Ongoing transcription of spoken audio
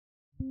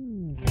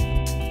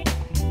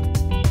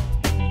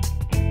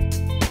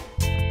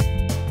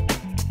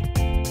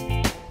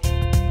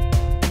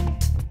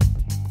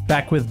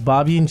Back with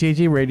Bobby and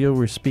JJ Radio.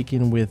 We're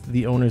speaking with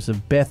the owners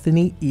of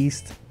Bethany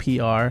East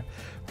PR,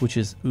 which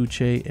is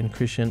Uche and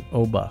Christian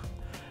Oba.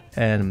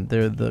 And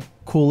they're the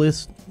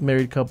coolest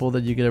married couple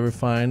that you could ever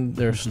find.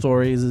 Their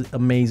story is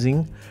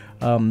amazing.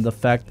 The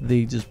fact that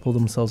they just pulled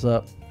themselves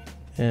up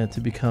and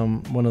to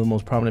become one of the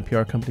most prominent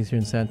PR companies here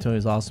in San Antonio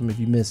is awesome. If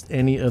you missed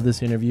any of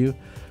this interview,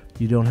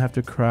 you don't have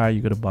to cry.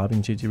 You go to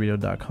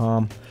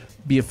bobbyandjjradio.com.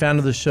 Be a fan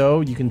of the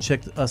show. You can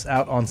check us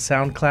out on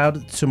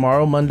SoundCloud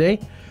tomorrow, Monday.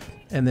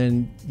 And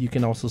then you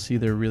can also see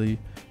their really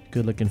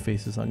good-looking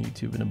faces on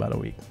YouTube in about a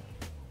week.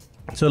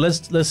 So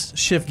let's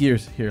shift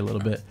gears here a little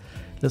bit.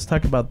 Let's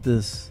talk about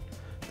this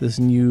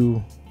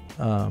new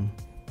kind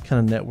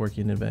of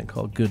networking event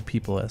called Good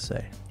People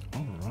SA.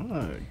 All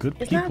right, Good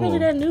People. It's not really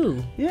that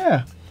new.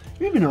 Yeah,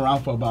 we've been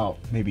around for about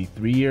maybe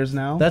 3 years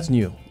now. That's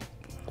new.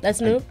 That's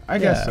new. I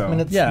guess so.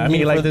 I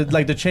mean,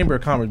 like the Chamber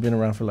of Commerce been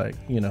around for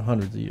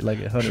hundreds of years, like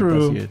 100 True.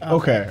 plus years.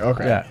 Okay.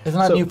 Yeah. It's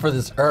not new for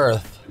this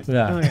earth.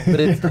 Yeah.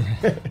 But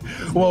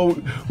it's Well,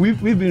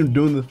 we've been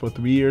doing this for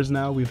 3 years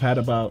now. We've had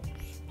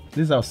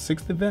this is our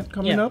 6th event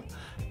coming up.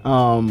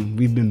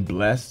 We've been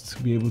blessed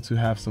to be able to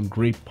have some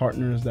great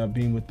partners that have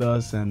been with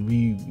us. And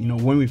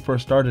when we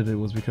first started, it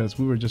was because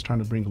we were just trying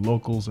to bring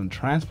locals and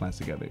transplants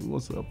together. It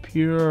was a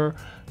pure,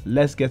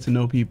 let's get to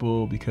know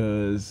people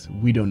because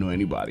we don't know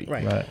anybody.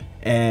 Right.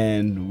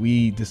 And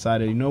we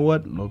decided, you know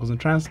what, locals and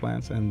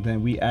transplants. And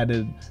then we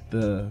added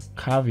the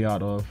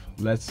caveat of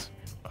let's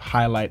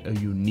highlight a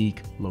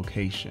unique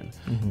location.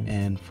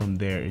 And from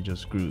there, it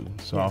just grew.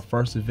 So our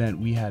first event,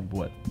 we had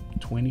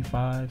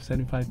 25,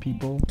 75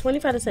 people?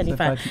 25 to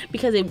 75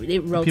 because it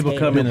rotated. People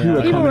coming in and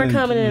out. People were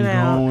coming in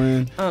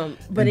and out.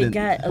 But it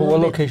got a little what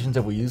bit. locations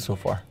have we used so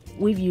far?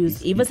 We've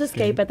used Eva's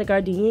Escape at the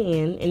Gardenia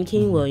Inn in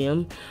King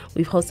William.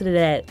 We've hosted it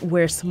at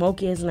where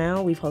Smoke is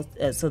now. We've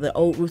hosted so the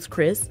Old Roots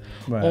Chris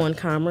on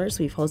Commerce.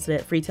 We've hosted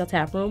at Freetail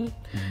Tap Room,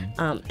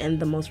 and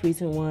the most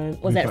recent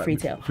one was at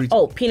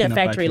Freetail. Peanut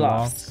Factory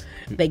Lofts.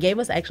 They gave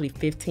us actually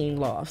 15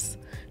 lofts,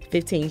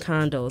 15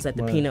 condos at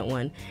the Peanut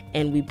one,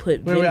 and we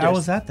put vendors. Wait, I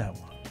was at that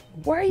one.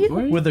 Where are you?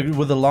 With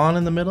the lawn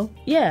in the middle?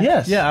 Yeah.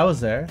 Yes. Yeah, I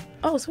was there.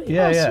 Oh, sweet.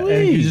 Yeah. Sweet.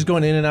 And you're just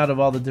going in and out of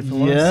all the different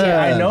ones.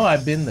 Yes. I know.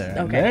 I've been there.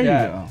 Okay. There you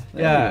Yeah. go.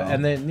 Yeah.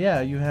 And then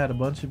you had a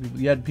bunch of people.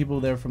 You had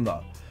people there from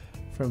the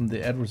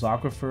Edwards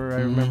Aquifer. I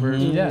remember.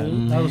 Yeah,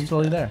 I was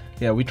totally there.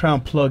 Yeah, we try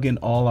and plug in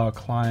all our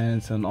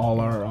clients and all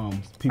our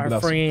people Our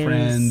that's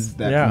friends.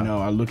 that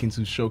are looking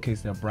to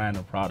showcase their brand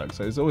or product.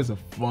 So it's always a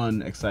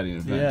fun, exciting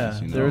event. Yeah,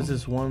 you know? there was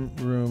this one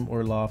room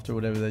or loft or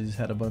whatever that just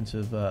had a bunch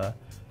of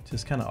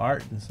just kind of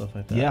art and stuff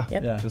like that. Yeah,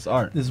 yeah, just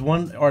art. There's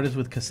one artist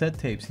with cassette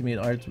tapes. He made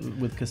art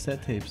with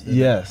cassette tapes.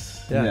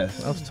 Yes, Yeah,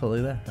 yes. I was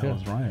totally there. That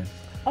was Ryan.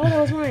 Oh, that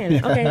was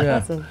Ryan. Okay,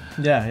 awesome.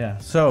 Yeah.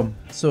 So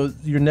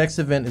your next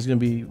event is going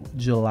to be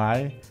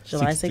July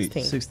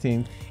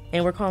 16th.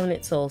 And we're calling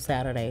it Soul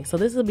Saturday. So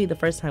this will be the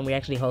first time we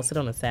actually host it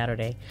on a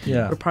Saturday.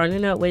 Yeah. We're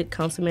partnering up with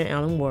Councilman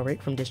Alan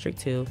Warwick from District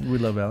 2. We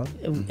love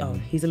Alan. Oh,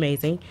 he's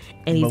amazing.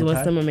 And he's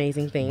doing some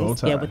amazing things. Bow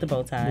tie. Yeah, with the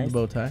bow ties. With the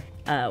bow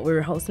tie.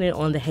 We're hosting it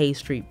on the Hayes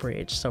Street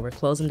Bridge. So we're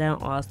closing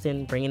down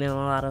Austin, bringing in a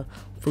lot of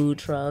food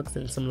trucks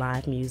and some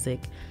live music.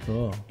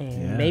 Cool.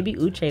 And maybe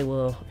Uche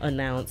will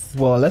announce.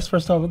 Well, let's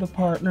first start with the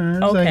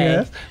partners, Okay. I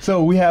guess.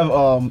 So we have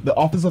the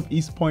Office of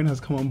East Point has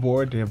come on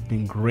board. They have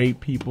been great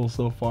people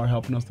so far,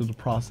 helping us through the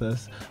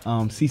process.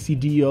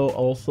 CCDO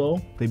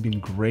also, they've been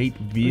great.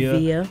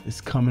 Via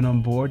is coming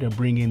on board. They're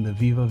bringing the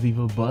Viva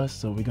Viva bus,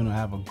 so we're going to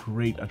have a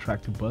great,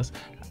 attractive bus.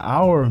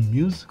 Our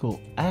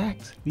musical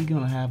act, we're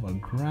going to have a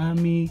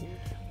Grammy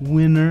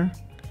winner,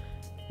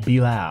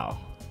 Bilal.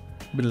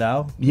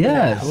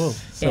 Yes. Cool.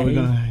 So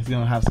he's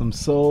gonna have some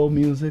soul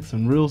music,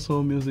 some real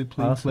soul music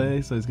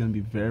play. So it's gonna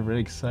be very, very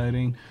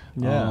exciting.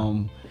 Yeah.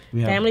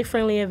 We have Family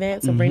friendly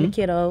event, so bring the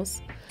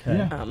kiddos. Okay.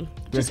 Yeah. We're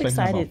Just expecting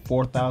excited. about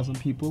 4,000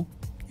 people.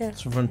 Yeah.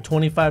 So from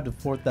 25 to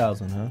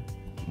 4,000, huh?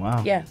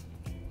 Wow. Yeah.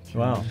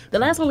 Wow. The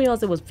last one we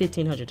hosted was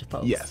 1,500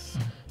 folks. Yes.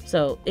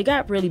 So it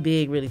got really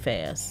big, really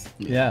fast.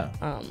 Yeah.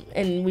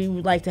 And we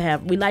like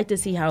to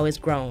see how it's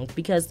grown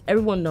because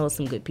everyone knows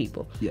some good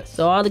people. Yes.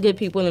 So all the good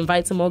people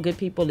invite some more good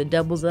people. It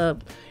doubles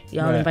up.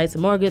 Y'all Right. invite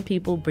some more good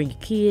people. Bring your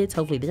kids.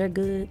 Hopefully they're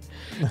good.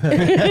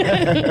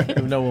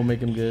 Even though we'll make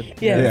them good.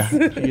 Yes.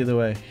 Yeah. Either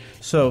way.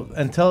 So,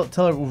 and tell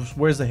her,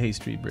 where's the Hay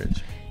Street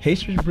Bridge? Hay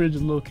Street Bridge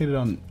is located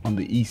on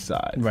the east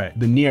side. Right.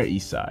 The near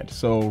east side.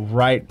 So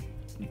right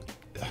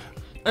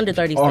Under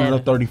 37.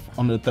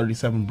 on the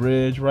 37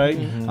 bridge, right?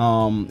 It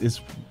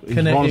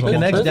Connects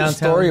There's a downtown.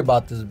 story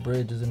about this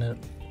bridge, isn't it?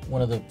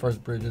 One of the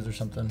first bridges or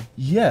something.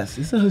 Yes,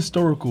 it's a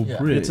historical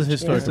bridge. It's a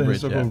historical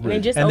bridge. Yeah. And they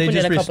just And they opened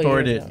just it a couple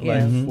restored years it ago.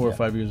 like Yeah. 4 or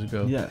 5 years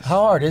ago. Yes.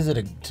 How hard is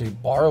it to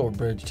borrow a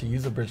bridge, to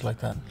use a bridge like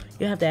that?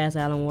 You have to ask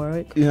Alan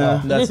Warwick.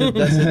 Yeah. That's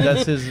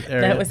his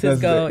area. That was his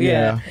That's goal, it,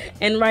 yeah.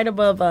 And right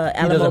above He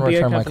Alamo doesn't Beer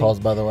return Company. my calls,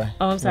 by the way.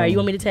 Oh, I'm sorry. You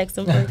want me to text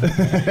him first?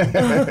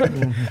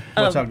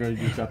 Watch out, girl.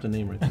 You dropped the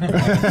name right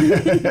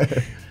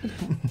there.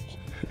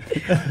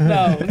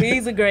 No,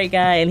 he's a great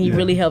guy, and he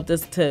really helped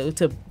us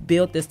to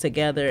build this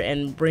together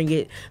and bring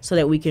it so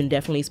that we can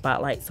definitely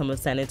spotlight some of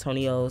San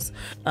Antonio's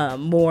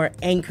more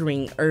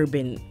anchoring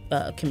urban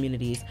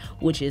communities,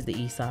 which is the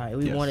East Side.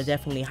 We want to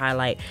definitely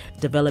highlight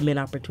development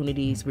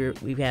opportunities.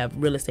 We have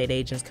real estate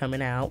agents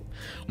coming out.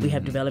 We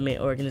have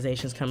development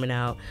organizations coming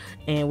out,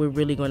 and we're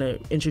really going to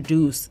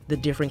introduce the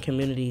different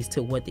communities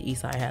to what the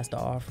East Side has to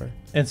offer.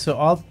 And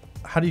so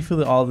how do you feel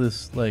that all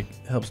this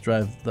helps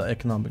drive the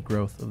economic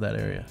growth of that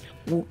area?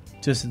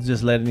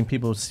 Just letting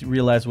people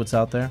realize what's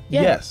out there?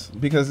 Yeah. Yes,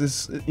 because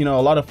it's, a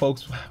lot of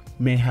folks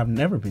may have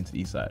never been to the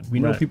East Side. We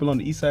know people on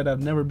the East Side that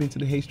have never been to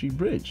the Hay Street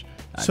Bridge.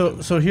 So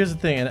here's the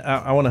thing, and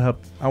I want to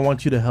help. I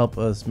want you to help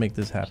us make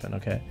this happen.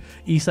 Okay,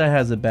 East Side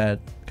has a bad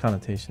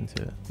connotation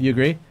to it. You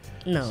agree?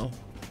 No.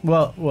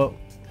 Well.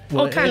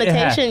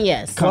 Connotation,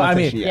 yes. Well, I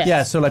mean, yes.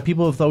 yeah. So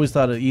people have always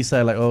thought of East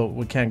Side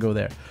we can't go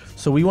there.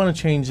 So we want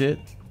to change it,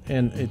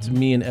 and it's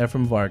me and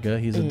Ephraim Varga.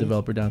 He's a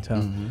developer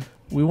downtown.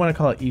 We want to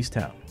call it East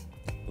Town.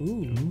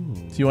 Ooh.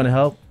 Do you want to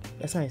help?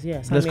 That's nice.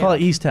 Yeah. Let's call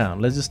it East Town.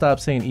 Let's just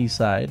stop saying East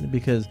Side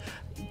because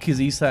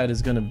East Side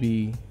is going to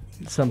be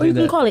something. Or you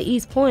can call it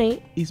East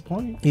Point. East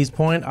Point. East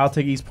Point. I'll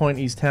take East Point,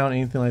 East Town,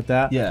 anything like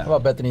that. Yeah. How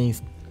about Bethany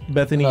East?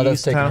 Bethany No, that's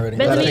East taken Town. already.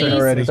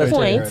 Bethany East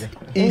Point.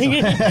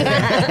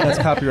 That's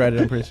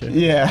copyrighted, I'm pretty sure.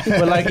 Yeah.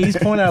 But East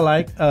Point I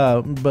like,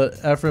 but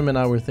Ephraim and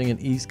I were thinking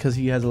East because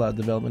he has a lot of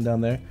development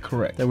down there.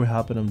 Correct. That we're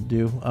helping him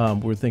do.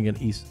 We're thinking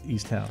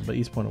East Town, but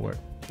East Point will work.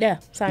 Yeah.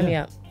 Sign me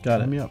up. Got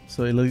it. Sign me up.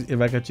 So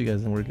if I got you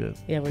guys, then we're good.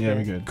 Yeah, we're We're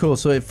good. good. Cool.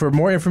 So for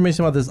more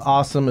information about this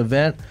awesome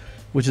event,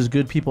 which is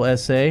Good People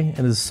SA, and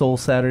this is Soul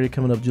Saturday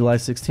coming up July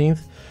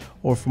 16th,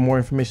 or for more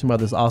information about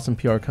this awesome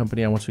PR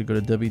company, I want you to go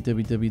to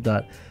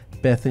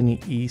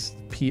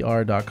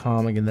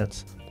www.bethanyeastpr.com. Again,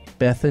 that's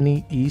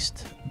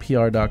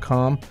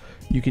bethanyeastpr.com.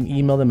 You can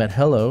email them at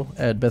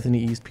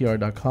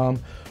hello@bethanyeastpr.com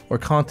or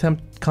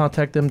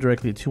contact them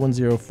directly at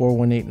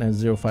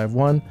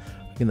 210-418-9051.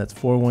 Again, that's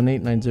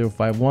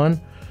 418-9051.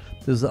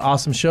 This is an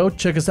awesome show.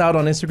 Check us out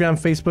on Instagram,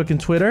 Facebook, and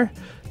Twitter.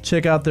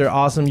 Check out their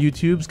awesome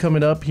YouTubes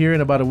coming up here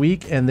in about a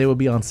week, and they will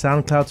be on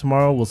SoundCloud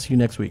tomorrow. We'll see you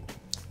next week.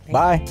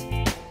 Bye.